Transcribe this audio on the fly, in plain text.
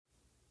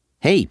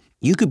Hey,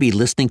 you could be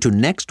listening to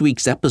next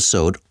week's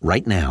episode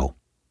right now.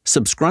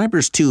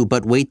 Subscribers to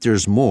But Wait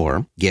There's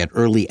More get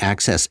early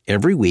access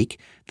every week,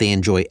 they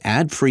enjoy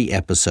ad-free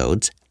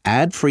episodes,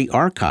 ad-free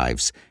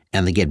archives,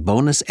 and they get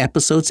bonus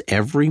episodes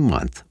every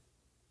month.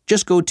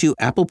 Just go to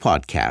Apple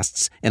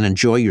Podcasts and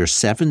enjoy your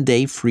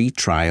 7-day free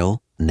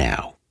trial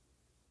now.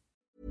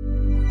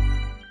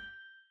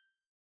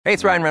 Hey,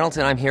 it's Ryan Reynolds,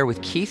 and I'm here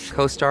with Keith,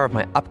 co-star of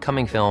my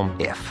upcoming film,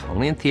 If,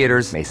 only in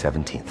theaters May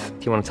 17th.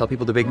 Do you want to tell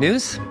people the big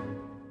news?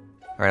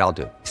 All right, I'll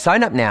do it.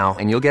 Sign up now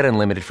and you'll get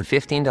unlimited for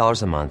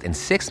 $15 a month and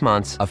 6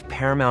 months of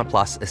Paramount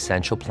Plus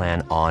Essential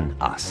Plan on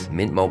us.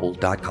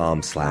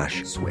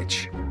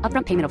 MintMobile.com/switch.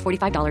 Upfront payment of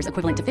 $45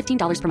 equivalent to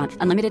 $15 per month.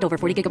 Unlimited over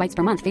 40 gigabytes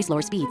per month. Face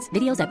lower speeds.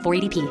 Videos at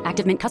 480p.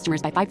 Active Mint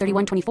customers by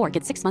 531.24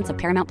 get 6 months of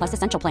Paramount Plus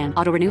Essential Plan.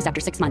 Auto renews after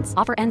 6 months.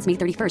 Offer ends May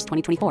 31st,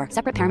 2024.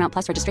 Separate Paramount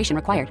Plus registration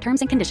required. Terms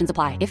and conditions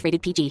apply if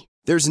rated PG.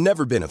 There's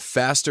never been a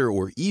faster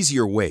or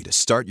easier way to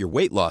start your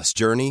weight loss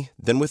journey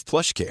than with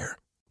PlushCare.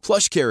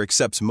 PlushCare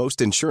accepts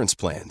most insurance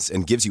plans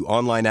and gives you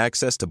online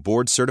access to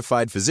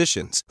board-certified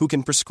physicians who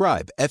can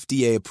prescribe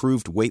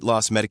FDA-approved weight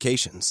loss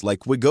medications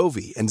like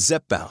Wegovy and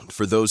Zepbound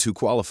for those who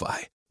qualify.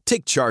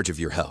 Take charge of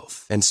your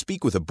health and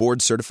speak with a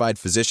board-certified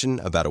physician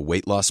about a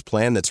weight loss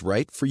plan that's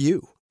right for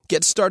you.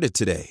 Get started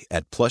today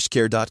at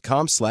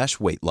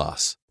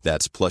plushcare.com/weightloss.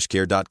 That's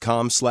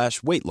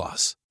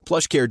plushcare.com/weightloss.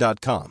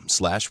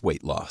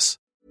 plushcare.com/weightloss.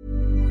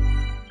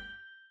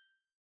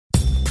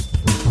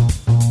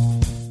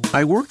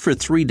 I worked for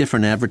 3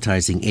 different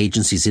advertising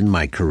agencies in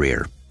my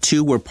career.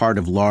 2 were part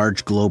of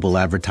large global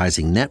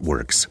advertising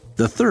networks.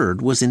 The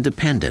third was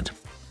independent.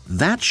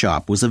 That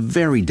shop was a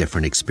very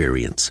different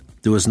experience.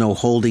 There was no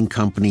holding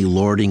company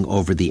lording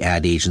over the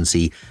ad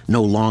agency,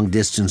 no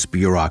long-distance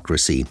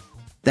bureaucracy.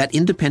 That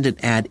independent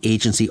ad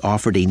agency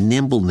offered a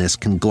nimbleness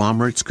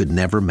conglomerates could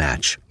never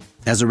match.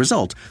 As a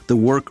result, the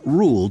work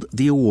ruled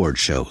the award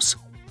shows.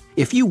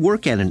 If you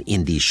work at an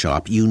indie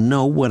shop, you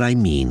know what I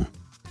mean.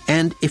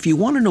 And if you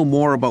want to know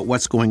more about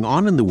what's going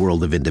on in the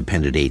world of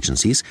independent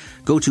agencies,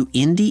 go to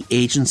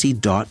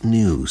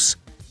indieagency.news.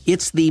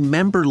 It's the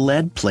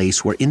member-led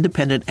place where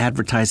independent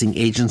advertising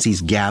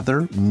agencies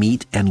gather,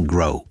 meet, and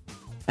grow.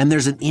 And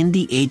there's an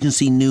Indie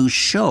Agency News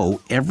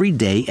show every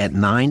day at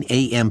 9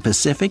 a.m.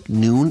 Pacific,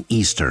 noon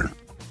Eastern.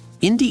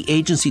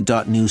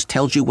 Indieagency.news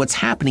tells you what's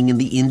happening in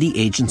the indie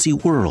agency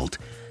world.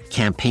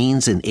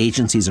 Campaigns and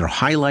agencies are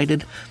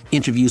highlighted.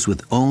 Interviews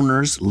with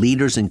owners,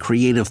 leaders, and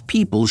creative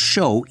people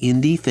show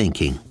indie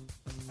thinking.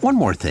 One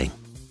more thing.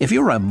 If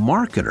you're a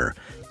marketer,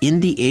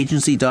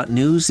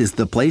 indieagency.news is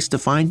the place to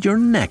find your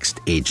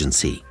next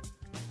agency.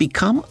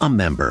 Become a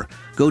member.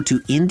 Go to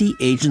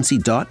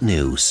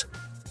indieagency.news.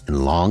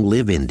 And long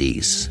live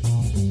indies.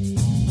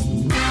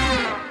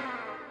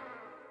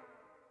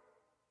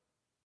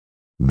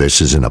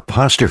 This is an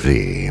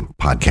Apostrophe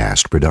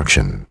podcast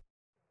production.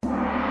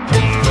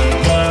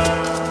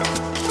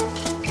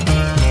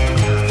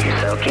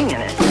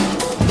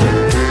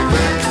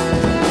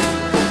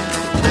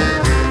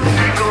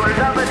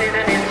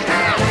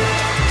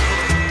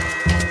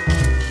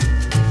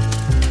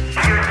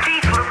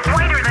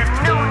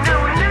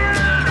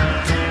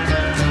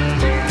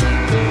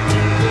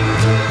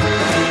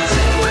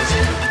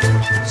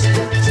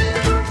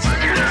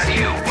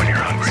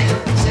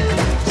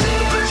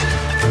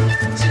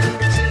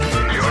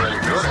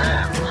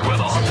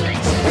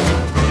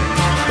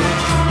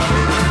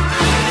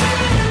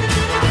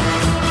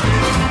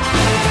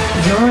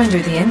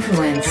 Under the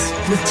Influence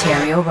with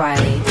Terry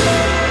O'Reilly.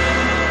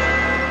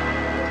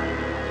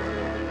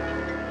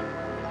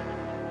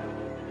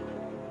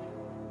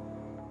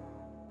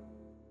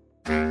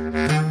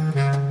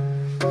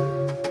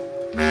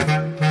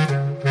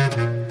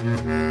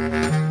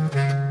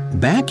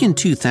 Back in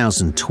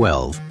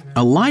 2012,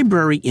 a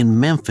library in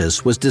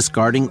Memphis was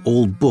discarding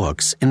old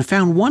books and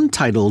found one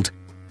titled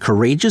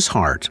Courageous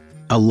Heart,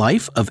 A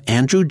Life of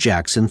Andrew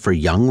Jackson for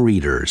Young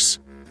Readers.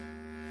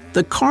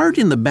 The card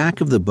in the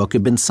back of the book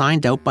had been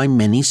signed out by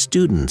many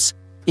students,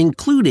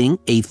 including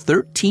a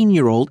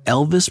 13-year-old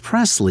Elvis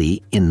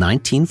Presley in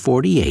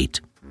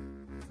 1948.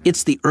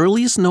 It's the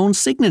earliest known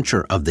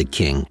signature of the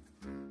king.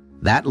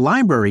 That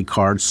library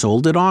card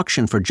sold at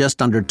auction for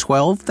just under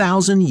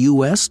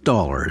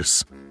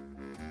 $12,000.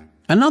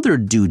 Another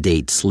due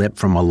date slip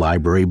from a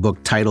library book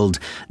titled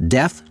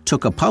Death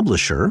Took a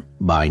Publisher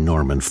by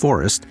Norman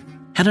Forrest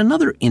had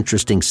another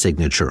interesting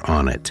signature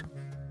on it.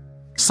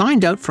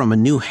 Signed out from a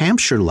New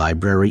Hampshire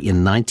library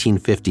in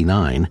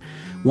 1959,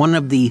 one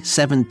of the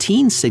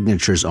 17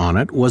 signatures on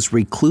it was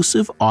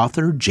reclusive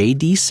author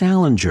J.D.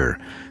 Salinger,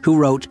 who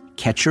wrote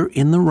Catcher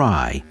in the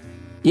Rye.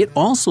 It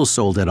also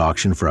sold at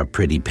auction for a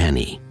pretty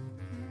penny.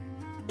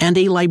 And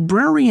a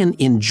librarian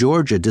in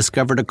Georgia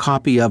discovered a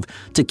copy of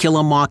To Kill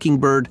a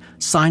Mockingbird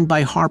signed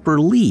by Harper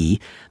Lee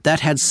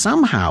that had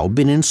somehow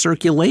been in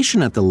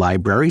circulation at the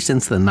library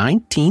since the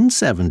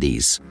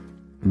 1970s.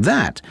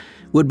 That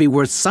would be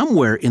worth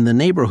somewhere in the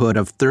neighborhood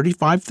of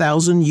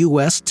 $35,000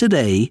 US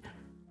today,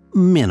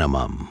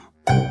 minimum.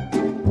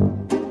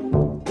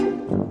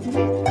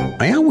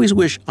 I always always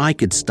wish I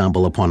could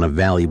stumble upon a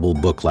valuable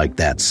book like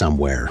that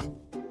somewhere.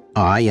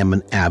 I am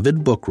an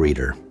avid book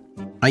reader.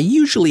 I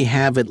usually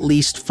have at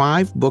least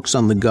 5 books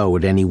on the go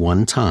at any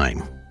one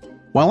time.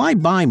 While I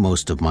buy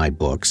most of my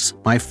books,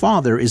 my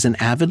father is an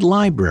avid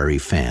library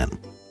fan.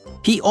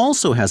 He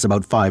also has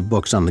about 5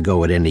 books on the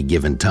go at any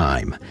given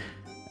time.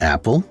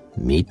 Apple,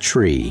 me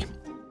tree.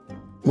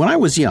 When I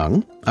was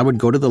young, I would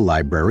go to the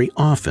library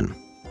often.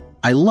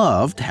 I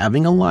loved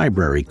having a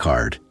library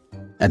card.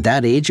 At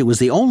that age, it was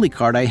the only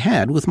card I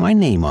had with my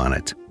name on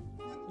it.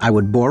 I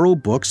would borrow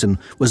books and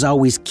was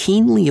always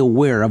keenly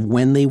aware of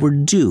when they were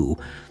due,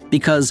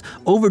 because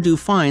overdue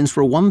fines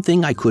were one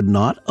thing I could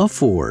not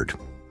afford.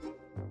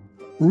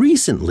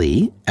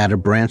 Recently, at a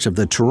branch of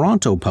the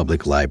Toronto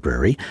Public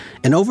Library,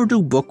 an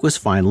overdue book was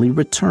finally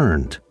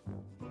returned.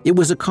 It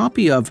was a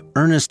copy of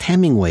Ernest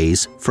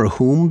Hemingway's For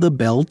Whom the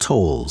Bell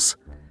Tolls.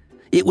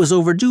 It was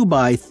overdue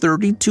by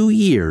 32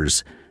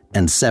 years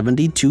and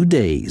 72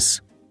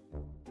 days.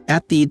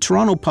 At the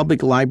Toronto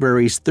Public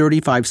Library's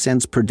 35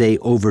 cents per day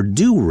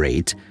overdue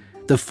rate,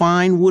 the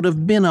fine would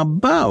have been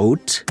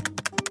about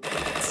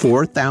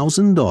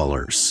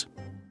 $4,000.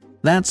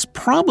 That's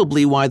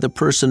probably why the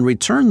person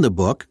returned the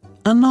book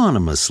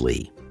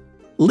anonymously.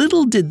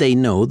 Little did they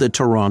know the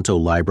Toronto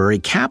Library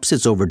caps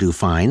its overdue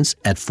fines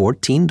at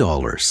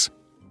 $14.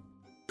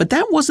 But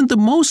that wasn't the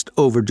most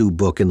overdue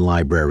book in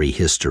library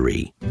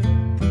history.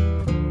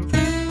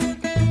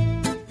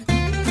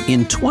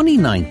 In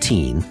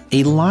 2019,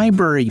 a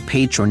library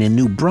patron in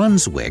New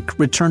Brunswick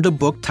returned a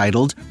book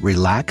titled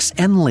Relax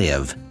and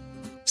Live,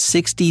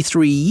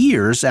 63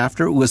 years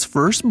after it was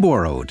first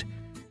borrowed.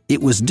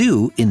 It was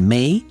due in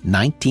May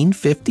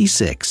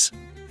 1956.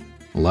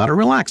 A lot of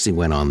relaxing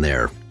went on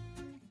there.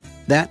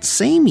 That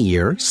same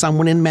year,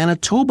 someone in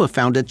Manitoba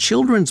found a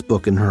children's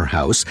book in her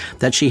house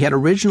that she had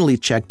originally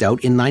checked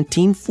out in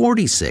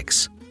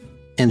 1946.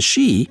 And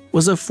she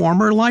was a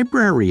former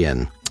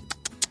librarian.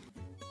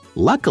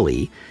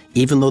 Luckily,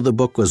 even though the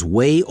book was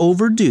way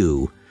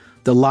overdue,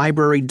 the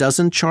library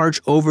doesn't charge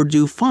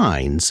overdue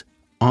fines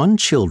on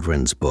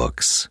children's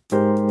books.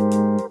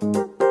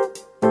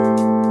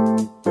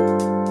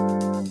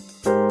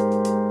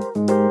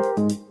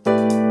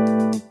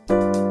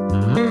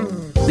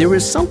 There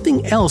is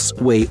something else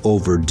way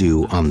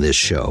overdue on this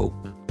show,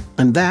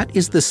 and that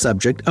is the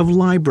subject of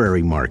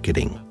library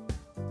marketing.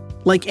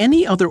 Like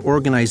any other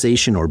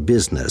organization or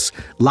business,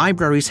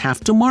 libraries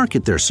have to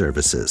market their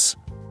services.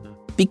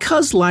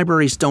 Because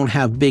libraries don't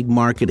have big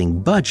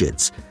marketing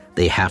budgets,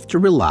 they have to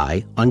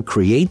rely on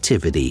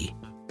creativity.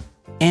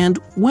 And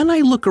when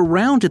I look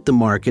around at the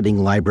marketing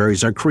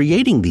libraries are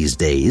creating these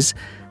days,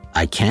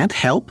 I can't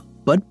help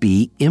but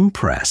be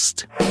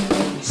impressed.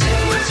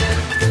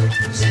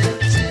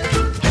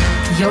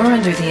 You're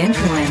under the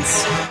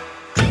influence.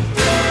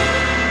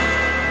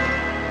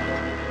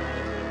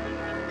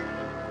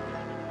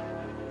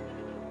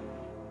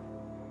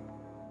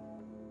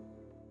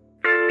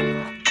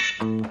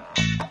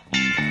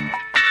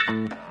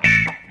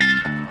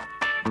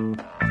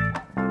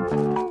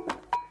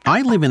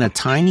 I live in a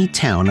tiny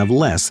town of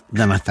less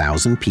than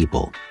 1,000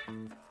 people.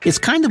 It's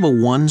kind of a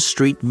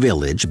one-street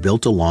village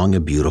built along a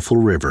beautiful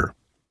river.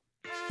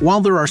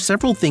 While there are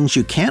several things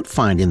you can't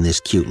find in this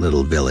cute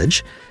little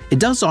village, it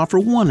does offer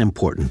one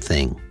important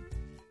thing: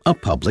 a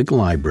public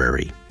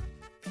library.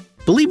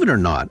 Believe it or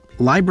not,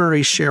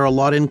 libraries share a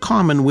lot in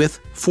common with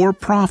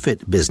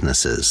for-profit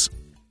businesses.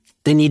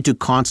 They need to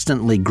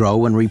constantly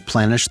grow and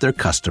replenish their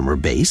customer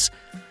base.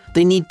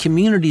 They need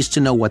communities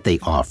to know what they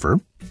offer.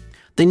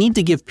 They need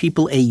to give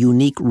people a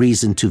unique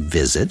reason to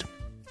visit.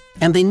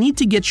 And they need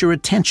to get your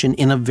attention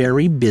in a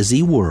very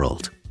busy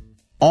world.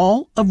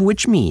 All of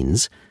which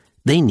means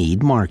they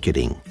need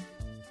marketing.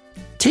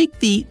 Take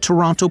the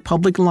Toronto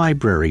Public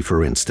Library,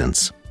 for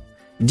instance.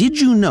 Did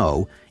you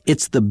know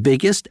it's the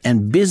biggest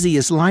and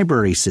busiest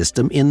library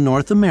system in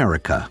North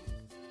America?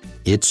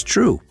 It's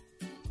true.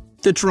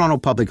 The Toronto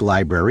Public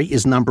Library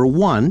is number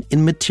 1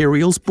 in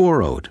materials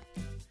borrowed.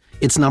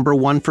 It's number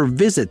 1 for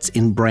visits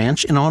in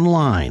branch and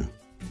online.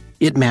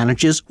 It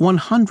manages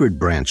 100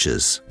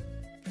 branches.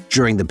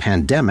 During the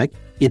pandemic,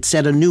 it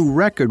set a new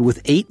record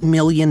with 8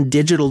 million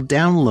digital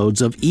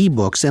downloads of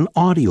ebooks and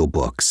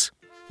audiobooks.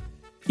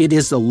 It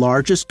is the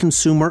largest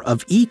consumer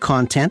of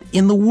e-content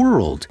in the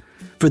world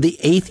for the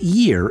 8th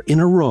year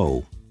in a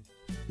row.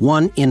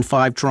 1 in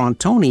 5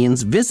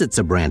 Torontonians visits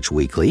a branch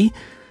weekly,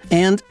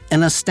 and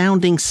an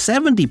astounding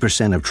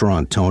 70% of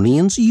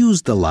Torontonians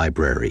use the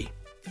library.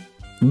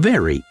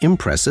 Very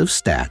impressive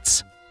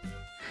stats.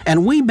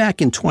 And way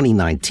back in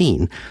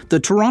 2019, the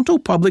Toronto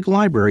Public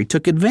Library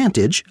took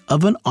advantage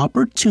of an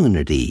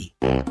opportunity.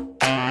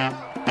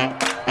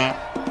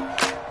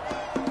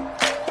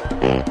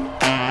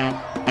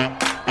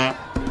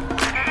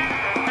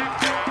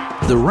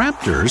 The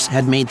Raptors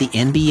had made the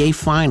NBA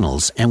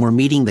Finals and were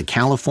meeting the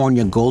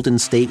California Golden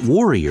State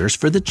Warriors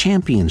for the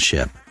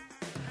championship.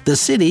 The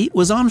city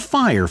was on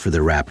fire for the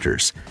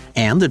Raptors,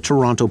 and the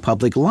Toronto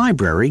Public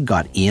Library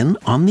got in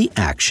on the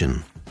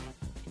action.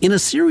 In a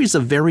series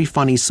of very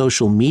funny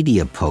social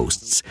media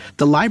posts,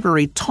 the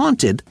library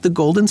taunted the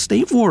Golden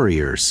State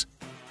Warriors,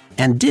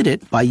 and did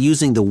it by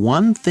using the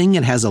one thing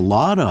it has a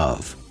lot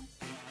of: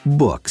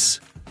 books.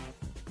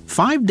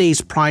 5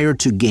 days prior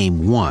to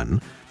Game 1,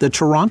 the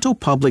Toronto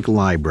Public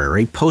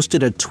Library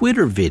posted a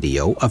Twitter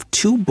video of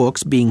 2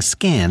 books being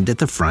scanned at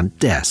the front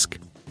desk.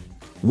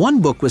 One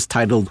book was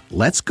titled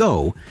Let's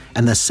Go,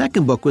 and the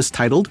second book was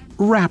titled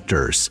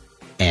Raptors.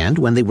 And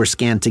when they were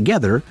scanned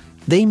together,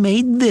 they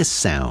made this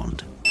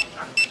sound.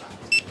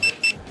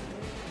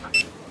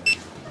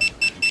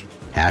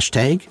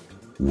 Hashtag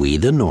We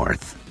the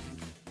North.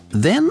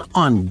 Then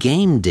on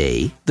game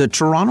day, the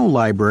Toronto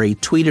Library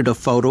tweeted a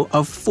photo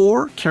of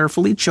 4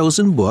 carefully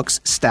chosen books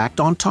stacked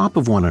on top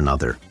of one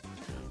another.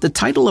 The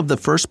title of the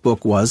first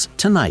book was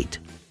Tonight.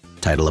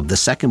 Title of the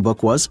second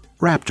book was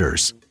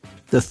Raptors.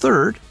 The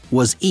third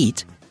was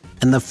Eat,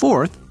 and the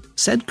fourth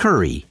said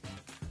Curry.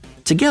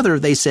 Together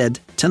they said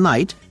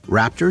Tonight,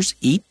 Raptors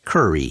Eat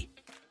Curry.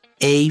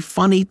 A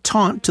funny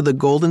taunt to the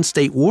Golden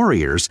State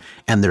Warriors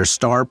and their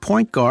star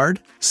point guard,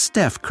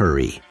 Steph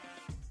Curry.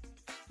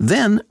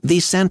 Then,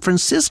 the San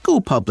Francisco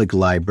Public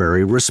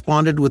Library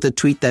responded with a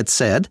tweet that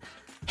said,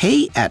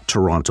 "Hey at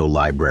Toronto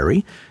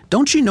Library,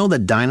 don't you know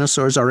that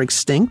dinosaurs are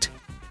extinct?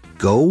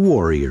 Go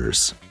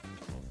Warriors."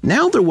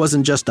 Now there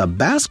wasn't just a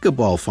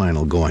basketball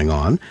final going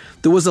on,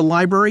 there was a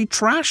library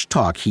trash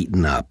talk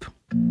heating up.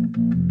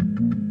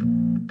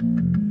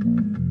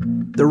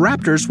 The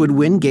Raptors would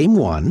win Game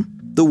 1,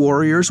 the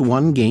Warriors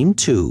won Game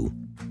 2.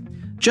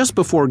 Just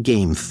before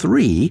Game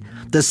 3,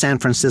 the San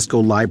Francisco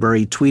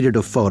Library tweeted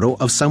a photo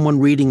of someone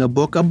reading a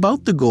book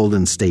about the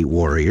Golden State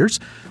Warriors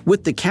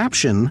with the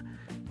caption,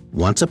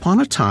 "Once upon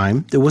a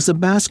time, there was a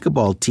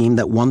basketball team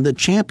that won the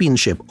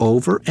championship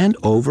over and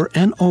over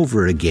and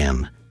over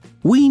again.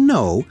 We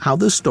know how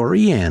the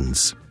story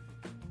ends."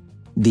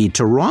 The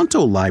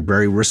Toronto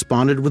Library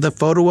responded with a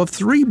photo of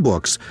 3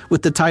 books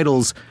with the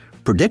titles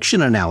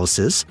Prediction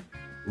Analysis,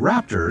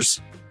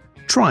 Raptors,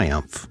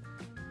 Triumph.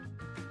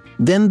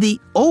 Then the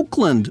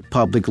Oakland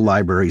Public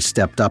Library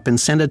stepped up and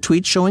sent a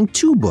tweet showing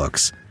 2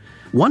 books.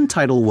 One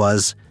title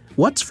was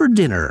What's for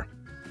Dinner?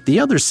 The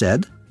other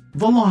said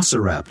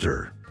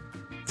Velociraptor.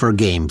 For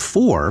Game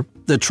 4,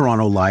 the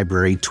Toronto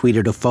Library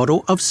tweeted a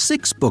photo of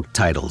 6 book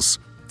titles.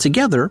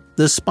 Together,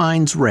 the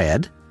spines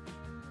read,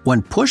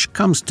 When Push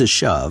Comes to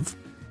Shove,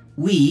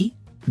 We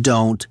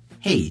Don't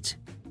Hate,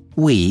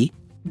 We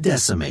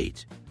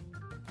Decimate.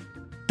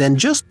 Then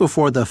just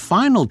before the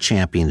final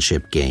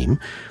championship game,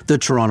 the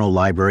Toronto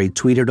Library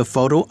tweeted a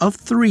photo of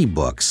 3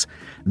 books.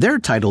 Their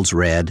titles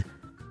read,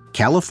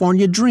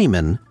 California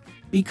Dreamin',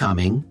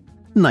 Becoming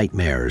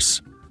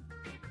Nightmares.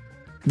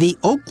 The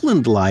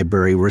Oakland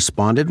Library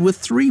responded with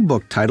 3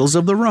 book titles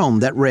of their own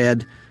that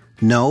read,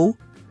 No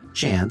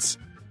Chance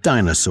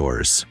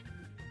Dinosaurs.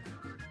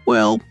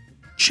 Well,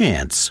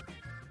 chance.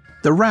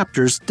 The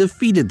Raptors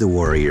defeated the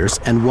Warriors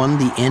and won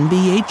the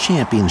NBA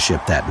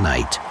championship that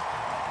night.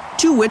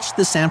 To which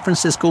the San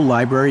Francisco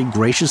Library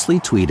graciously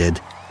tweeted,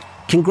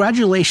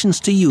 Congratulations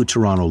to you,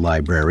 Toronto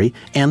Library,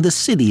 and the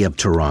City of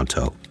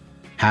Toronto.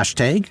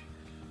 Hashtag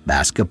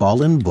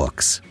Basketball and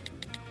Books.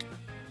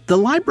 The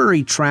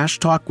library trash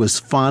talk was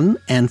fun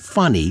and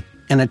funny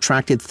and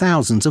attracted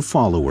thousands of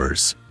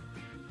followers.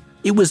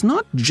 It was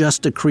not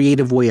just a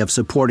creative way of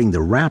supporting the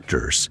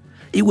Raptors,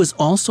 it was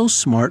also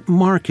smart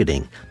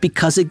marketing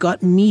because it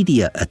got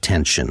media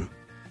attention,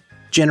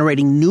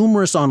 generating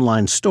numerous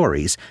online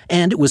stories,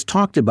 and it was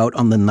talked about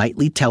on the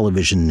nightly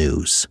television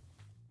news.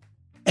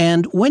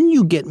 And when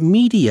you get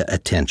media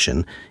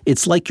attention,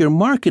 it's like your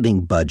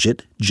marketing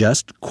budget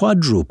just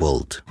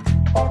quadrupled.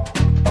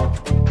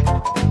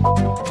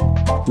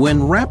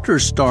 When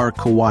Raptors star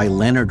Kawhi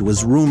Leonard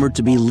was rumored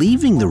to be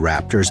leaving the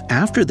Raptors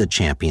after the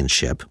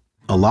championship,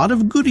 a lot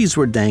of goodies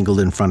were dangled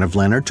in front of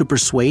Leonard to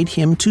persuade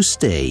him to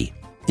stay,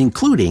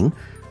 including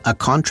a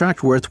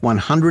contract worth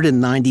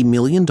 $190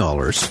 million,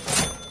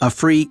 a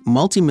free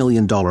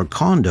multi-million-dollar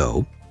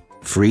condo,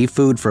 free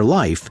food for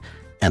life,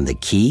 and the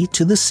key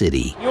to the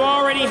city. You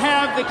already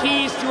have the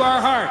keys to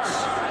our hearts.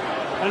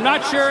 I'm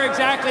not sure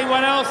exactly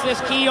what else this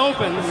key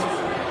opens,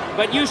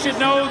 but you should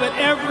know that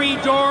every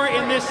door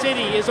in this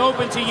city is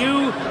open to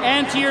you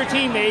and to your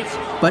teammates.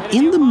 But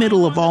in the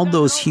middle of all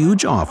those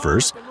huge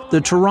offers, the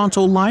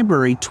Toronto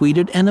Library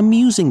tweeted an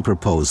amusing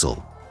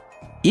proposal.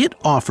 It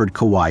offered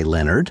Kawhi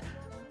Leonard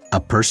a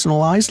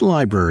personalized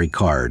library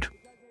card.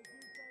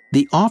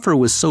 The offer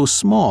was so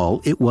small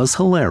it was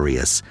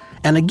hilarious,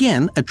 and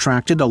again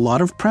attracted a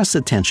lot of press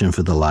attention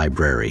for the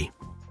library.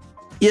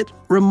 It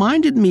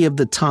reminded me of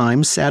the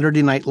time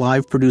Saturday Night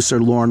Live producer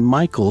Lorne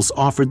Michaels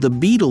offered the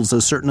Beatles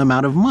a certain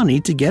amount of money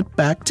to get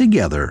back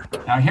together.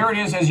 Now here it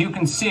is, as you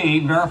can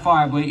see,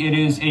 verifiably, it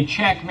is a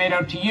check made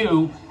out to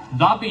you,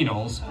 the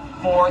Beatles,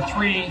 for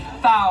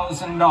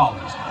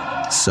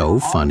 $3,000. So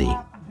funny.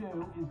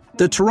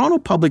 The Toronto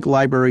Public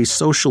Library's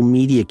social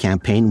media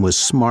campaign was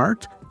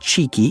smart,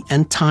 cheeky,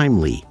 and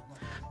timely,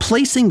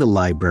 placing the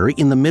library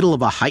in the middle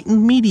of a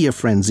heightened media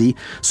frenzy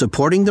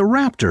supporting the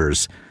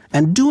Raptors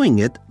and doing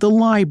it the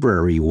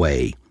library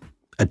way.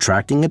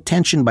 attracting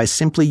attention by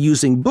simply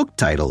using book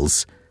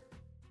titles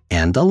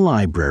and a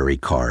library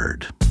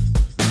card.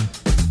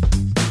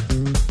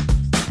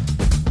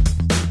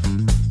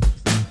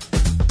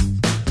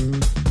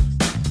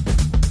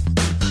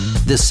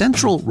 The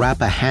Central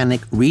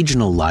Rappahannock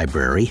Regional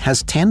Library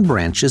has 10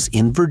 branches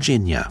in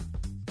Virginia.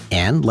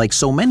 And, like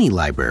so many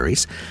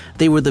libraries,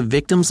 they were the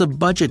victims of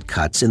budget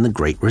cuts in the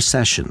Great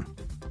Recession.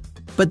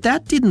 But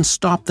that didn't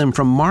stop them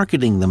from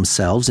marketing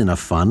themselves in a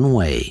fun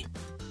way.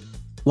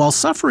 While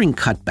suffering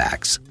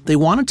cutbacks, they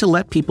wanted to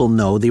let people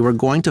know they were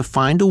going to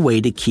find a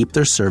way to keep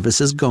their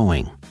services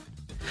going.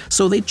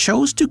 So they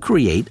chose to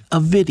create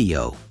a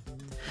video.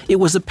 It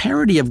was a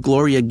parody of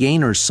Gloria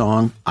Gaynor's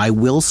song, "I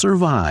Will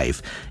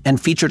Survive," and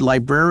featured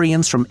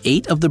librarians from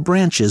 8 of the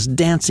branches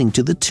dancing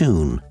to the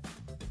tune.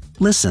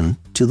 Listen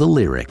to the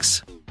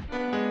lyrics.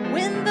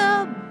 When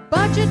the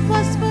budget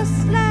was first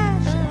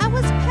slashed, I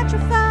was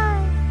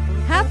petrified.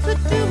 Had to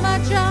do my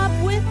job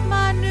with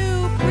my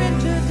new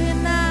printer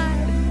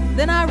denied.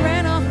 Then I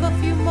ran off a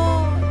few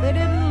more, they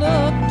didn't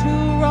look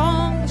too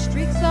wrong. The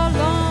streets are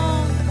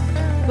long,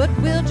 but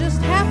we'll just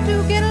have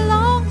to get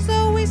along.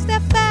 So we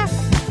step back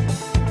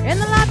in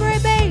the library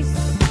base,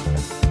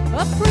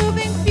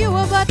 approving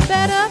fewer but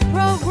better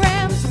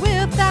programs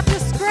without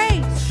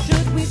disgrace.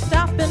 Should we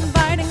stop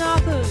inviting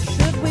authors?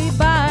 Should we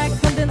buy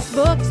condensed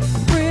books?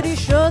 Pretty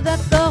sure that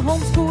the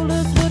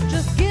homeschoolers would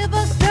just give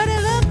us dirty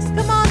looks.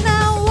 Come on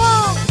now,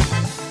 walk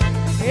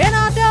in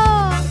our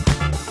door.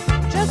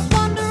 Just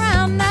wander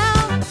around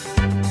now.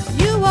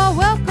 You are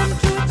welcome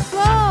to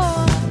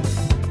explore.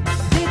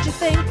 Did you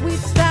think we'd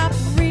stop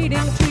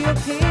reading to your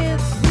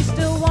kids? We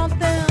still want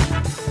them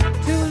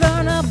to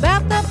learn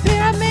about the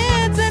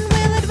pyramids, and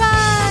we'll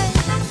advise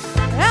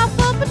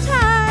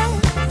alphabetize.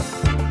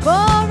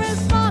 For as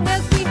long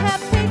as we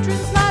have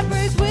patrons,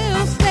 libraries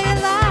will stay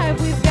alive.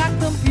 We've got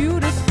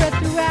computers spread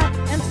throughout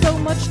and so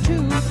much to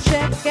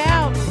check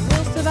out.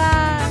 We'll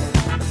survive.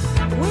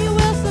 We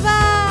will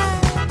survive.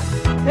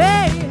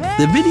 Hey, hey.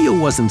 The video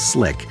wasn't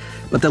slick,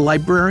 but the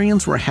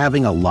librarians were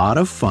having a lot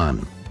of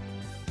fun.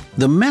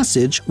 The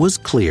message was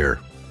clear.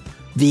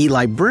 The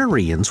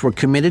librarians were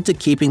committed to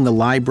keeping the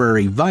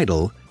library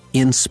vital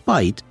in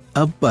spite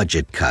of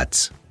budget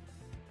cuts.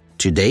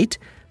 To date,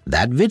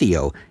 that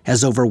video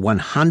has over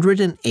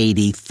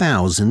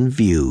 180,000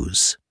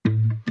 views.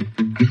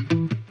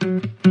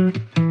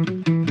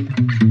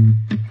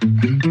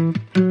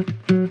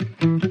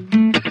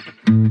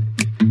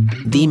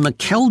 The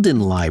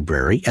McKeldin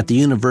Library at the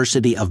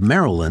University of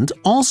Maryland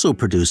also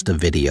produced a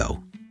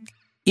video.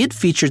 It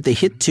featured the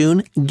hit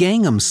tune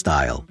Gangnam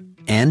Style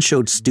and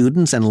showed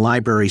students and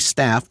library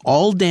staff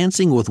all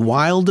dancing with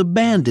wild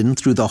abandon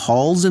through the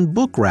halls and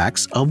book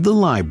racks of the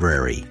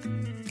library.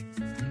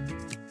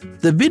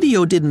 The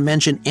video didn't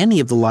mention any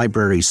of the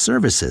library's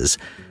services,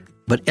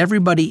 but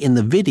everybody in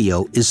the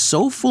video is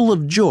so full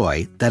of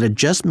joy that it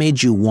just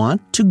made you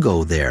want to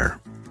go there.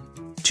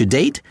 To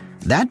date,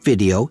 that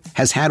video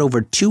has had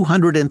over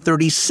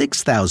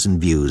 236,000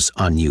 views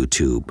on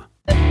YouTube.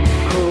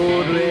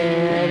 Code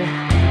Red,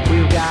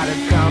 we've got a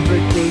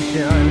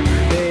conversation,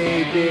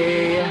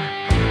 baby,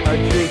 a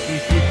tricky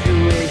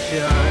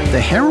situation.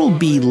 The Harold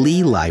B.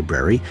 Lee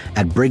Library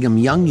at Brigham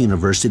Young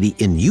University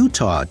in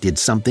Utah did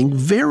something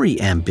very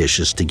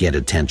ambitious to get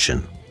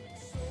attention.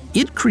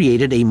 It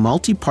created a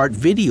multi-part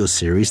video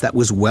series that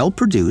was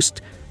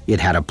well-produced,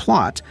 it had a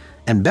plot,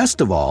 and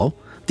best of all,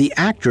 the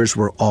actors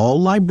were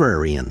all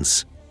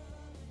librarians.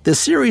 The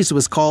series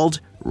was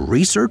called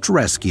Research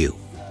Rescue,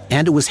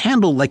 and it was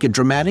handled like a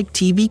dramatic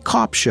TV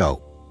cop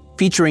show,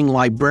 featuring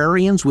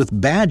librarians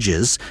with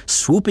badges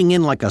swooping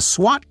in like a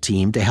SWAT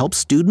team to help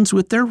students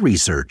with their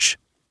research.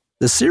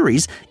 The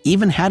series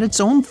even had its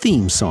own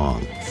theme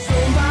song.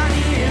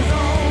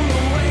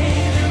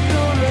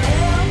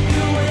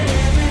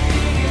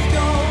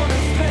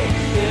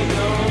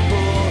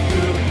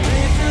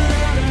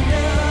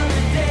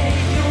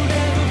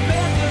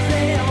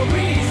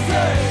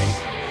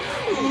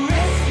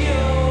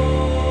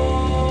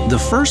 The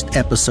first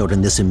episode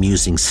in this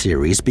amusing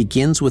series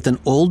begins with an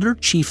older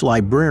chief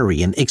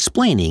librarian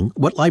explaining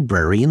what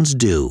librarians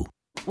do.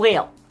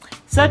 Well,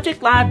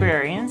 subject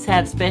librarians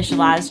have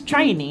specialized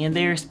training in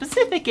their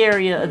specific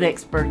area of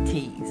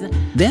expertise.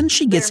 Then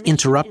she gets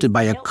interrupted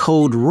by a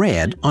code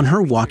red on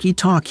her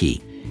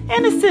walkie-talkie.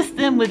 And assist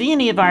them with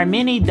any of our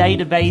many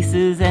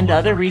databases and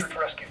other research.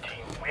 Rescue team.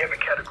 We have a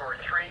Category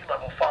 3,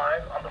 Level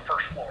 5 on the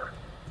first floor.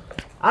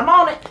 I'm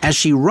on it. As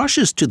she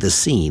rushes to the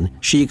scene,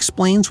 she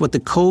explains what the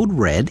code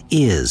red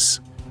is.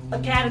 A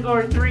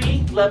Category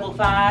 3, Level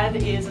 5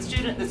 is a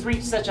student that's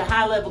reached such a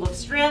high level of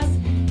stress,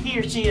 he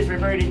or she is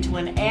reverted to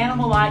an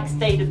animal-like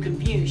state of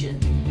confusion.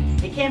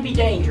 It can be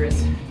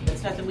dangerous, but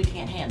it's nothing we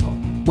can't handle.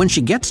 When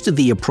she gets to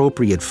the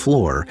appropriate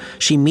floor,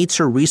 she meets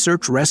her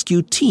research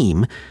rescue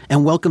team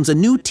and welcomes a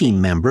new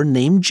team member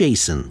named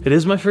Jason. It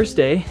is my first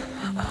day.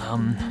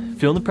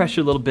 Feeling the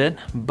pressure a little bit,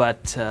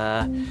 but,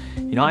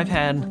 I've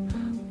had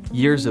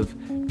years of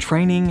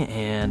training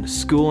and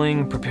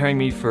schooling preparing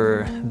me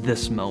for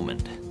this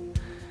moment.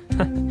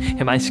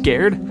 Am I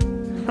scared?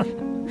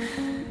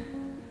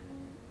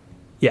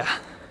 Yeah.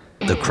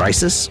 The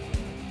crisis?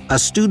 A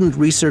student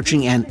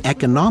researching an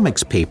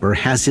economics paper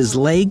has his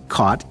leg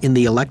caught in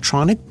the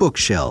electronic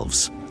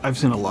bookshelves. I've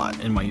seen a lot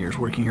in my years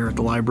working here at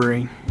the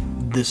library.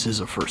 This is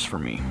a first for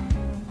me.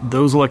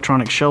 Those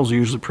electronic shelves are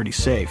usually pretty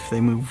safe.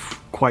 They move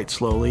quite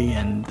slowly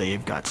and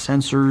they've got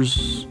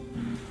sensors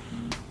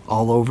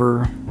all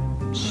over,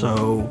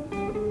 so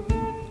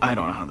I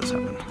don't know how this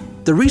happened.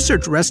 The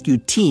research rescue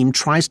team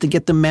tries to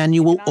get the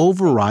manual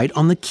override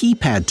on the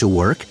keypad to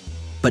work,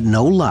 but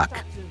no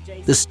luck.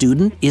 The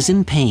student is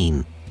in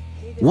pain.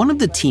 One of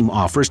the team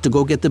offers to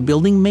go get the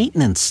building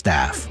maintenance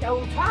staff.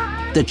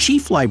 The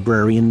chief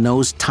librarian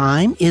knows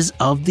time is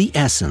of the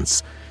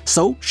essence,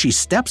 so she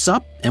steps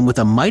up and with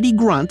a mighty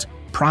grunt,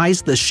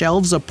 pries the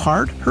shelves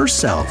apart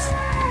herself.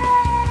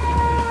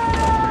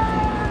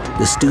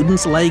 The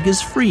student's leg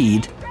is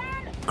freed.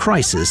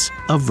 Crisis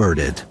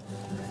averted.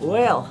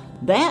 Well,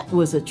 that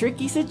was a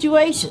tricky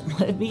situation,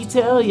 let me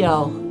tell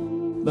y'all.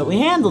 But we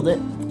handled it,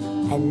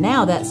 and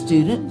now that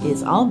student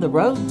is on the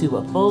road to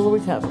a full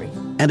recovery.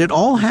 And it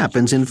all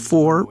happens in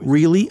 4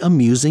 really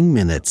amusing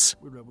minutes.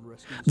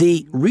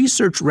 The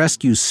Research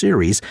Rescue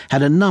series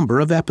had a number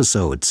of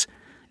episodes.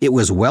 It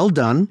was well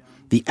done,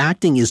 the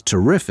acting is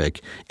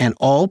terrific, and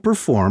all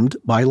performed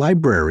by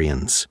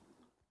librarians.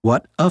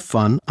 What a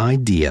fun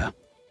idea.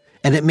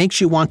 And it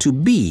makes you want to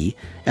be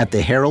at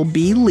the Harold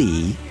B.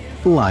 Lee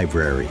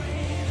Library.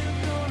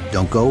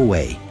 Don't go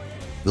away.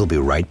 We'll be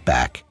right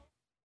back.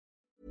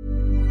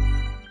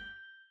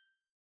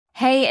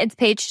 Hey, it's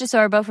Paige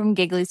DeSorbo from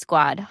Giggly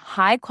Squad.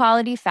 High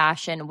quality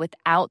fashion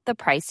without the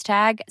price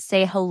tag.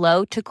 Say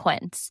hello to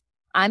Quince.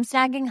 I'm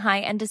snagging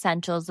high-end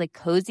essentials like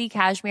cozy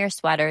cashmere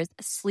sweaters,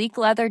 sleek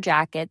leather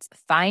jackets,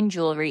 fine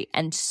jewelry,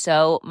 and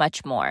so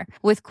much more.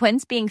 With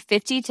Quince being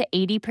 50 to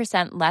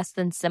 80% less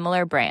than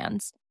similar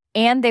brands.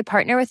 And they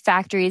partner with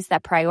factories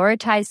that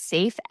prioritize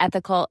safe,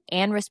 ethical,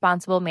 and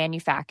responsible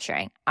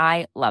manufacturing.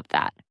 I love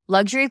that.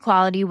 Luxury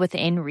quality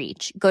within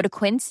reach. Go to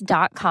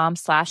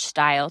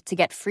quince.com/style to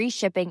get free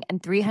shipping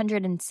and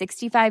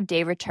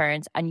 365-day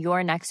returns on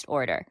your next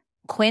order.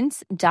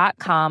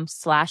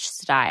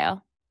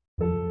 Quince.com/style.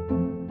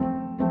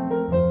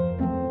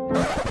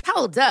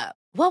 Hold up.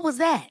 What was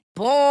that?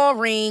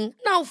 Boring.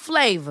 No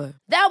flavor.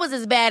 That was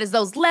as bad as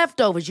those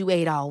leftovers you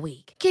ate all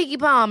week. Keke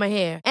Palmer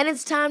here, and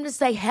it's time to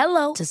say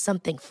hello to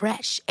something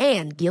fresh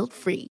and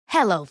guilt-free.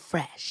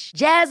 HelloFresh.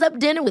 Jazz up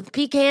dinner with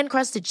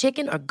pecan-crusted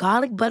chicken or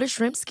garlic butter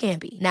shrimp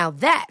scampi. Now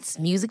that's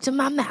music to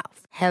my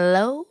mouth.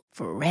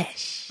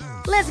 HelloFresh.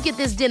 Let's get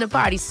this dinner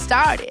party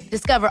started.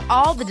 Discover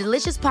all the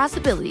delicious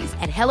possibilities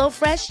at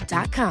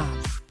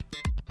HelloFresh.com.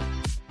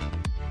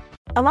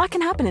 A lot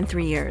can happen in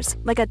 3 years,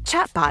 like a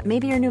chatbot may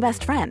be your new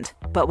best friend.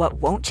 But what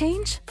won't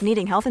change?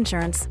 Needing health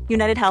insurance.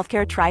 United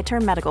Healthcare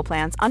Tri-Term Medical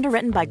Plans,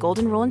 underwritten by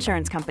Golden Rule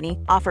Insurance Company,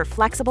 offer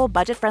flexible,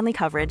 budget-friendly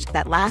coverage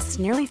that lasts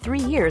nearly 3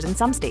 years in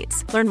some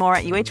states. Learn more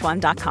at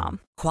uh1.com.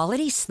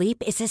 Quality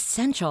sleep is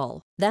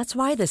essential. That's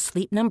why the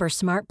Sleep Number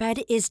Smart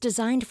Bed is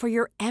designed for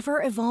your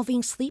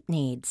ever-evolving sleep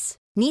needs.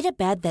 Need a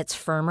bed that's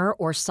firmer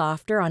or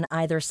softer on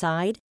either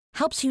side?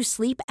 Helps you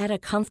sleep at a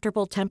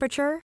comfortable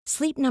temperature?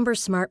 Sleep Number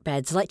Smart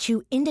Beds let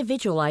you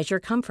individualize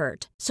your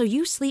comfort, so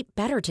you sleep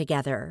better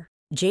together.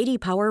 J.D.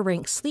 Power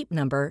ranks Sleep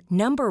Number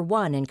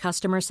 #1 in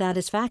customer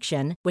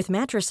satisfaction with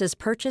mattresses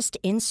purchased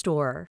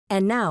in-store.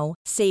 And now,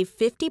 save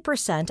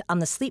 50% on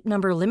the Sleep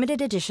Number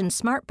Limited Edition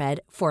Smart Bed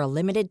for a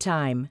limited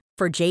time.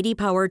 For J.D.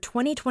 Power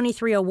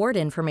 2023 award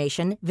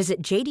information,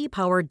 visit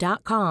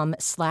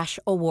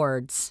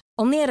jdpower.com/awards.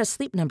 Only at a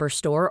Sleep Number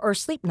store or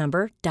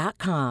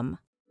sleepnumber.com.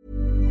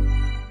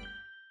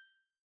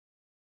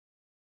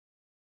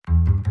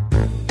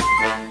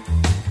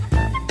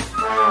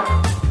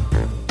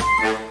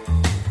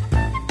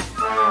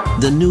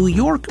 The New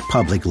York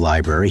Public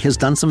Library has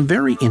done some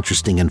very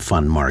interesting and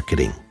fun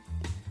marketing.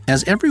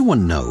 As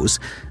everyone knows,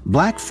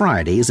 Black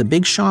Friday is a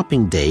big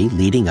shopping day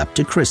leading up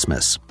to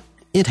Christmas.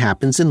 It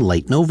happens in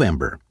late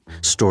November.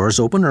 Stores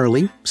open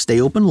early,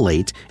 stay open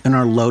late, and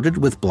are loaded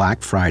with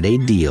Black Friday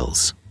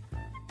deals.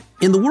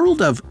 In the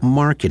world of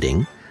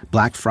marketing,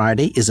 Black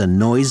Friday is a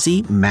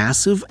noisy,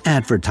 massive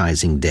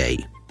advertising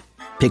day.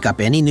 Pick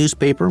up any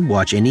newspaper,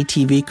 watch any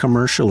TV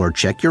commercial, or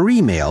check your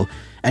email,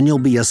 and you'll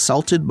be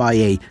assaulted by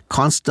a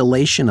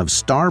constellation of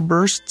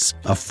starbursts,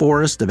 a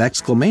forest of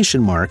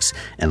exclamation marks,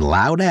 and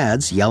loud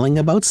ads yelling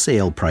about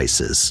sale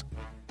prices.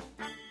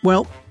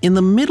 Well, in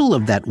the middle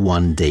of that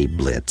one-day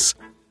blitz,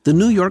 the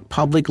New York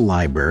Public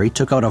Library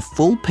took out a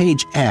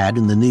full-page ad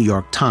in the New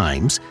York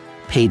Times,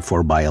 paid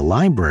for by a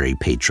library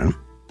patron,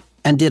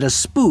 and did a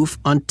spoof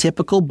on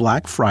typical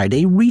Black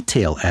Friday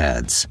retail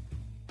ads.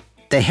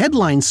 The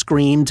headline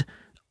screamed,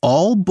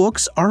 "All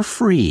books are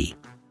free,"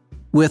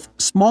 with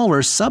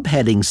smaller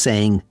subheadings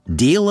saying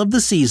 "Deal of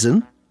the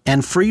Season"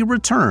 and "Free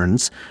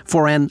returns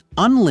for an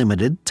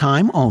unlimited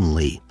time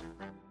only."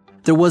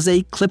 There was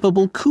a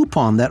clippable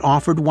coupon that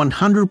offered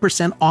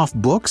 100% off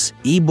books,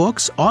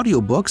 ebooks,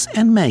 audiobooks,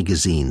 and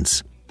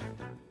magazines.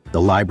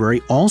 The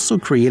library also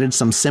created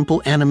some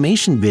simple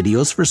animation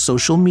videos for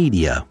social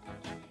media.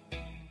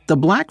 The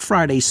Black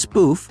Friday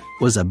spoof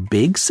was a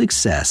big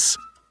success.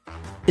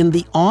 In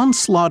the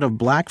onslaught of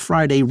Black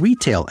Friday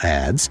retail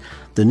ads,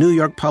 the New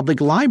York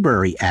Public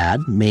Library ad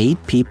made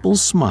people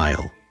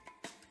smile.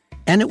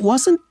 And it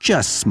wasn't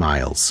just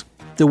smiles.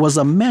 There was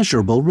a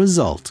measurable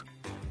result.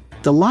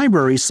 The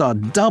library saw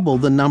double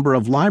the number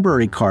of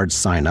library card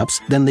sign-ups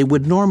than they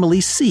would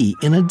normally see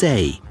in a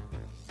day.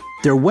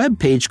 Their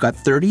webpage got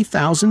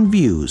 30,000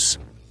 views,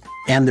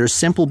 and their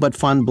simple but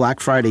fun Black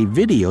Friday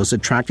videos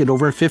attracted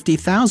over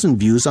 50,000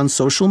 views on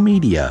social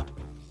media.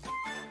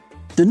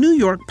 The New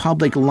York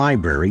Public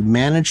Library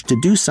managed to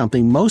do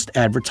something most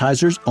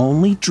advertisers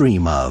only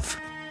dream of.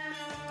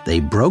 They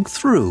broke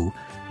through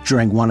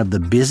during one of the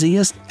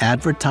busiest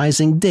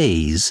advertising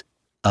days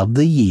of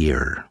the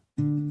year.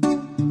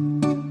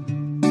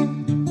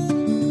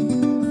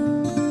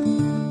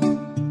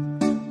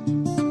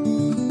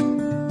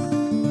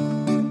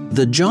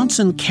 The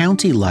Johnson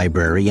County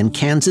Library in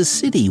Kansas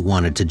City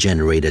wanted to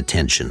generate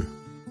attention.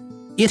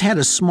 It had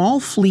a small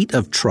fleet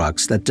of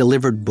trucks that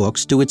delivered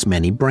books to its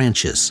many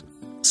branches.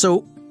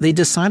 So they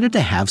decided to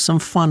have some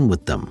fun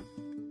with them.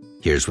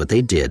 Here's what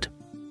they did.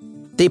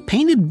 They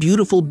painted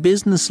beautiful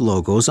business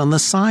logos on the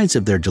sides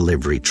of their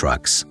delivery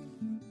trucks.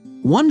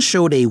 One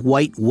showed a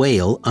white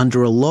whale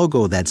under a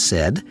logo that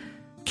said,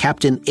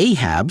 Captain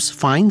Ahab's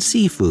Fine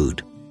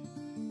Seafood.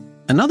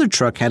 Another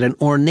truck had an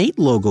ornate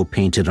logo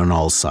painted on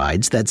all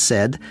sides that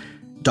said,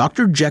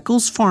 Dr.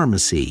 Jekyll's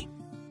Pharmacy.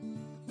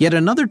 Yet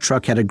another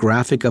truck had a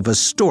graphic of a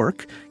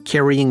stork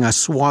carrying a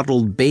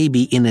swaddled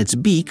baby in its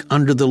beak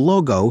under the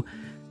logo,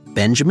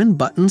 Benjamin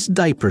Button's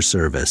Diaper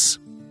Service.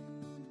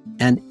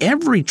 And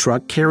every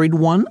truck carried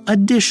one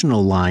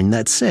additional line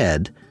that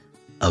said,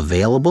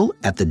 Available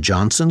at the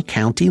Johnson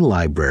County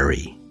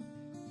Library.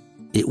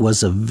 It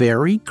was a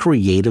very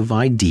creative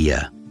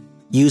idea,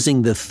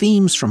 using the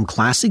themes from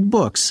classic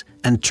books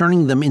and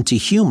turning them into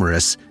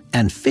humorous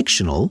and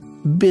fictional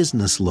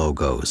business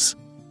logos.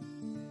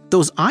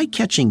 Those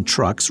eye-catching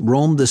trucks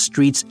roamed the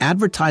streets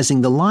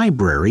advertising the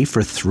library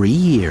for 3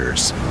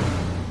 years.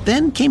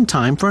 Then came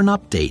time for an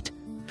update.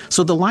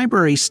 So the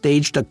library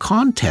staged a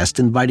contest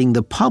inviting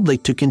the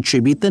public to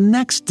contribute the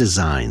next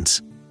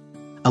designs.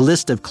 A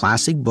list of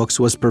classic books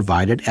was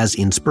provided as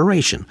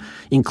inspiration,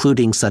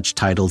 including such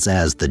titles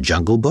as The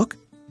Jungle Book,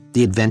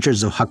 The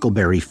Adventures of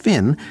Huckleberry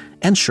Finn,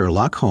 and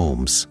Sherlock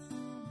Holmes.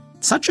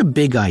 Such a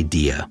big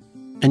idea,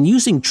 and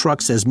using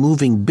trucks as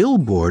moving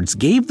billboards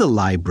gave the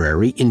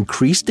library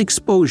increased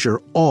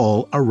exposure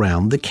all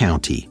around the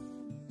county.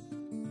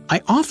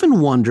 I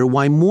often wonder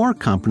why more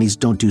companies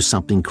don't do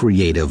something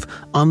creative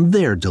on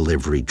their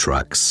delivery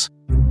trucks.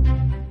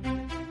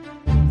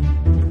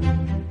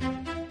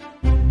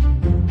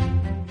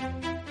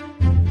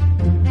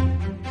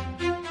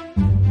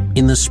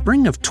 In the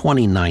spring of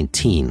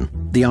 2019,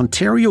 the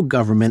Ontario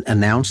government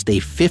announced a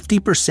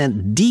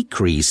 50%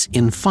 decrease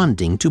in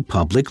funding to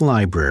public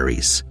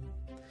libraries.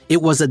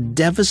 It was a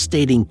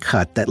devastating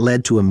cut that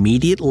led to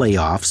immediate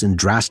layoffs and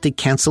drastic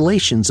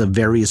cancellations of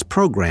various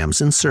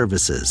programs and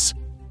services.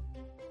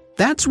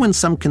 That's when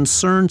some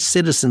concerned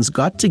citizens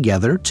got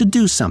together to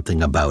do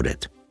something about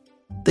it.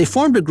 They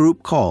formed a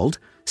group called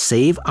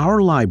Save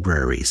Our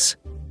Libraries.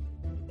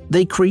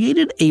 They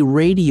created a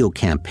radio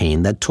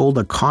campaign that told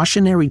a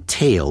cautionary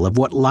tale of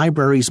what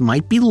libraries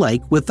might be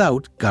like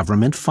without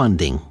government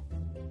funding.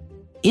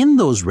 In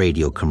those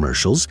radio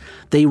commercials,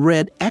 they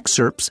read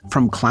excerpts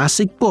from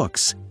classic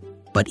books,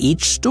 but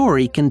each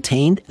story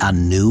contained a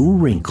new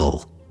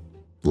wrinkle,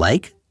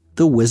 like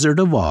The Wizard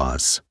of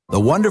Oz. The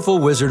Wonderful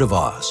Wizard of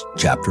Oz,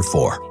 Chapter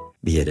 4.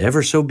 Be it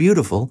ever so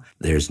beautiful,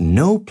 there's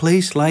no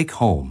place like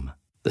home.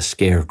 The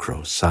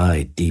Scarecrow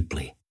sighed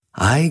deeply.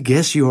 I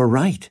guess you're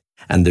right.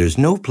 And there's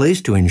no place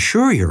to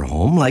insure your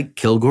home like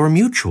Kilgore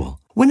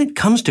Mutual. When it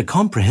comes to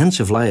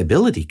comprehensive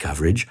liability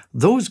coverage,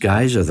 those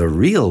guys are the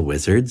real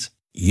wizards.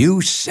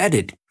 You said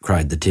it,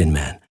 cried the Tin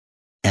Man.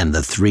 And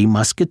the Three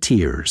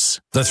Musketeers.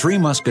 The Three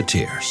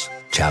Musketeers,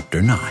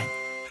 Chapter 9.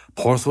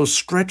 Porthos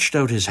stretched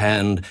out his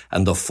hand,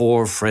 and the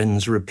four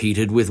friends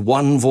repeated with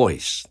one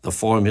voice the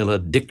formula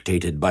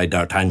dictated by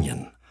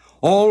D'Artagnan.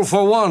 All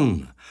for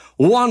one,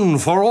 one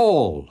for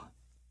all.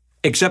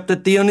 Except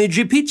at the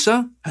Onigi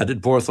Pizza,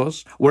 added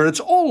Porthos, where it's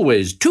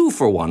always 2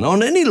 for 1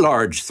 on any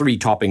large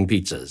 3-topping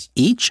pizzas.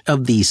 Each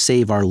of these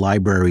Save Our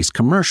Libraries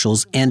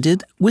commercials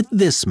ended with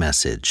this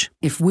message.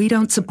 If we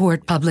don't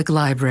support public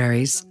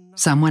libraries,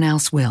 someone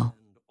else will.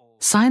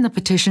 Sign the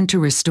petition to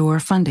restore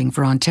funding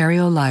for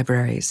Ontario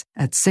libraries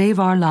at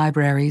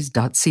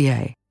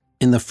saveourlibraries.ca.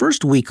 In the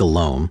first week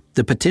alone,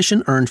 the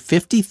petition earned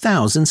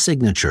 50,000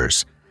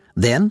 signatures,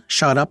 then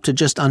shot up to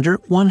just under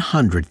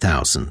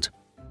 100,000.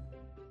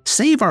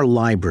 Save Our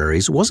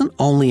Libraries wasn't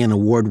only an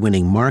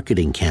award-winning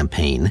marketing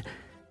campaign,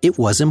 it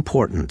was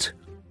important,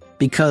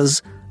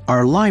 because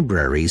our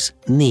libraries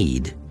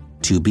need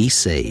to be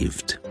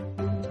saved.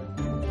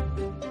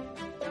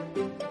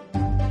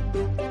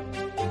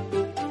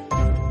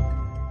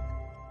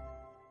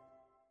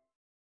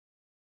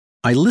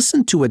 I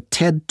listened to a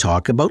TED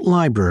Talk about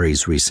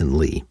libraries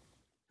recently.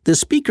 The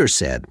speaker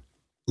said,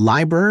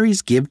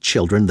 "Libraries give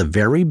children the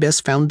very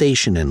best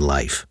foundation in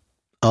life,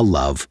 a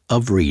love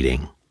of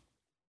reading."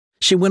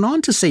 She went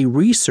on to say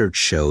research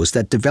shows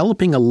that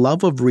developing a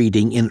love of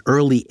reading in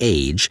early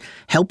age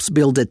helps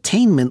build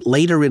attainment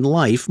later in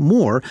life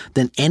more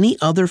than any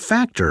other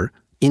factor,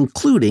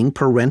 including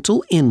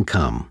parental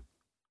income.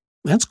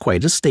 That's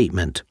quite a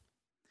statement.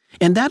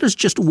 And that is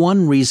just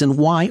one reason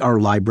why our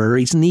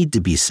libraries need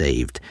to be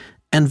saved,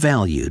 and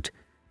valued,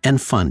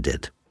 and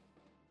funded.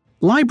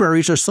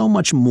 Libraries are so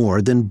much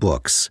more than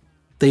books.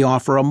 They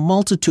offer a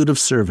multitude of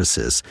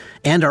services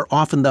and are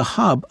often the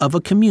hub of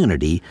a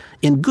community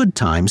in good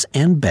times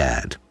and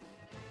bad.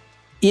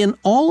 In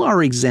all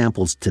our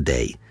examples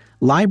today,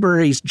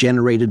 libraries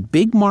generated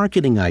big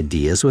marketing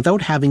ideas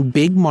without having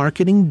big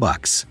marketing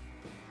bucks.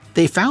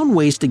 They found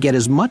ways to get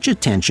as much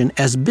attention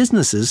as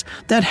businesses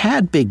that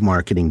had big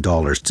marketing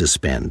dollars to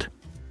spend.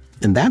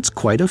 And that's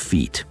quite a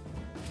feat.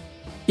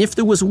 If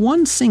there was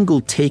one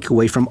single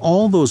takeaway from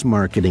all those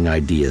marketing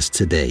ideas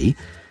today,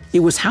 it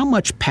was how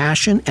much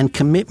passion and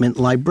commitment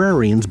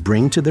librarians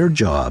bring to their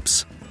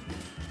jobs.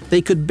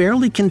 They could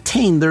barely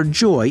contain their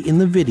joy in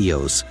the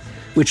videos,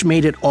 which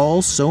made it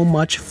all so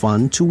much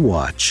fun to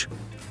watch.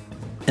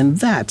 And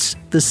that's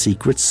the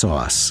secret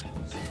sauce.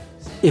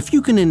 If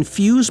you can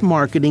infuse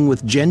marketing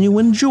with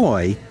genuine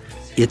joy,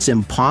 it's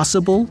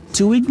impossible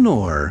to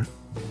ignore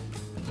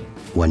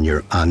when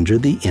you're under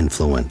the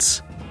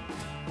influence.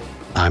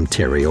 I'm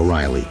Terry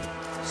O'Reilly.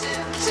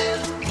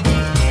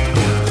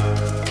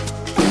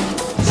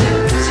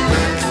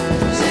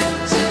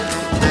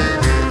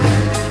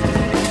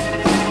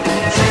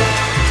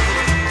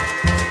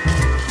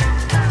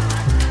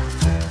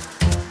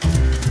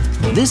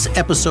 This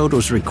episode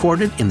was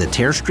recorded in the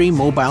Terrestream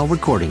Mobile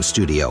Recording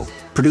Studio.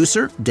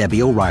 Producer,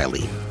 Debbie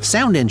O'Reilly.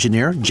 Sound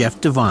engineer, Jeff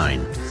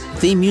Devine.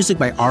 Theme music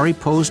by Ari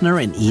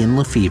Posner and Ian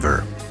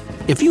Lefevre.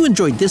 If you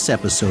enjoyed this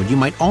episode, you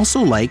might also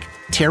like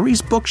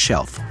Terry's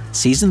Bookshelf,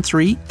 Season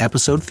 3,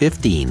 Episode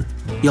 15.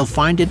 You'll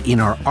find it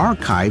in our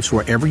archives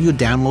wherever you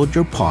download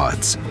your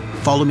pods.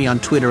 Follow me on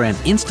Twitter and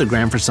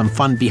Instagram for some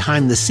fun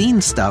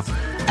behind-the-scenes stuff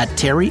at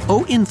Terry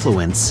O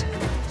Influence.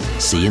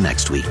 See you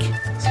next week.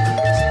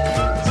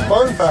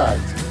 Fun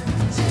fact.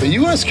 The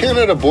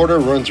U.S.-Canada border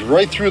runs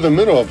right through the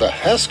middle of the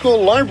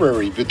Haskell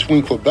Library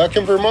between Quebec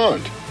and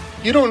Vermont.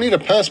 You don't need a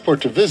passport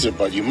to visit,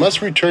 but you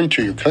must return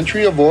to your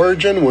country of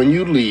origin when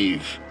you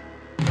leave.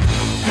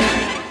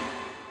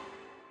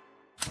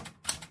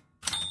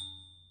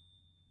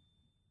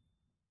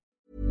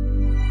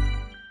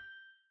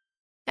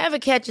 Ever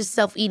catch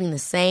yourself eating the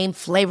same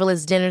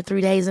flavorless dinner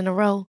 3 days in a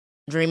row?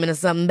 Dreaming of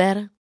something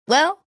better?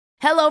 Well,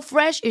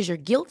 HelloFresh is your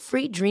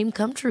guilt-free dream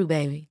come true,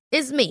 baby.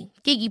 It's me,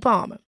 Keke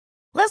Palmer.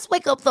 Let's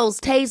wake up those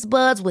taste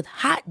buds with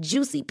hot,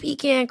 juicy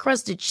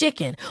pecan-crusted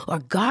chicken or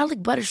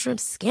garlic butter shrimp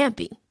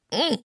scampi.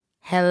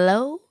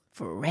 Hello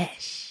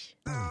Fresh.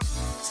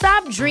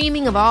 Stop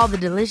dreaming of all the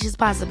delicious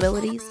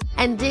possibilities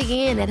and dig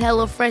in at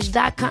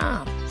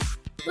HelloFresh.com.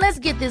 Let's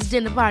get this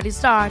dinner party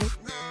started.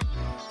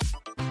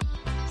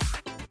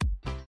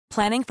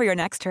 Planning for your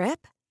next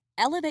trip?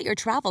 Elevate your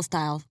travel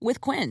style with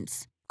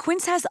Quince.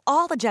 Quince has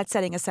all the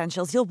jet-setting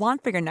essentials you'll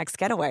want for your next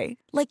getaway,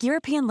 like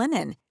European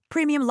linen,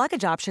 premium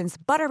luggage options,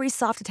 buttery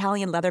soft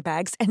Italian leather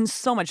bags, and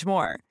so much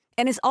more.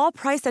 And is all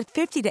priced at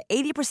 50 to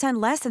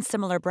 80% less than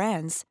similar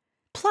brands.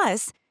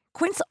 Plus,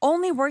 Quince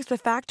only works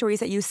with factories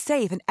that use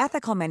safe and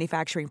ethical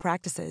manufacturing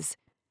practices.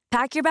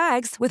 Pack your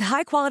bags with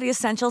high-quality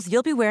essentials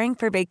you'll be wearing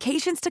for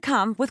vacations to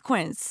come with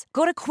Quince.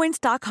 Go to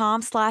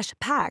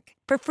quince.com/pack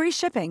for free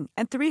shipping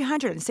and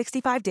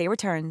 365-day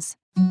returns.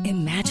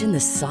 Imagine the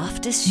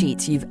softest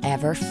sheets you've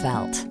ever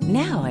felt.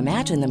 Now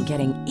imagine them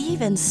getting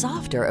even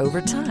softer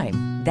over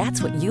time.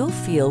 That's what you'll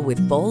feel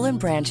with Boll &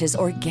 Branch's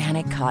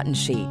organic cotton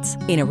sheets.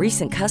 In a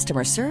recent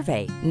customer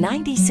survey,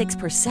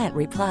 96%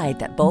 replied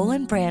that Boll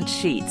 & Branch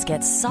sheets get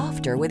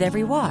softer with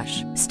every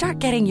wash. Start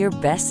getting your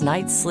best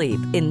night's sleep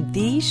in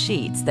these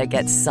sheets that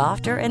get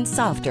softer and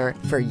softer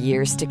for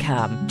years to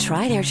come.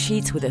 Try their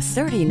sheets with a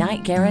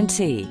 30-night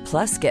guarantee.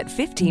 Plus, get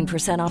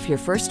 15% off your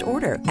first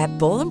order at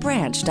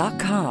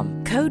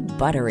bollandbranch.com. Code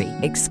BUTTERY.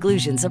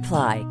 Exclusions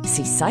apply.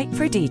 See site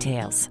for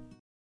details.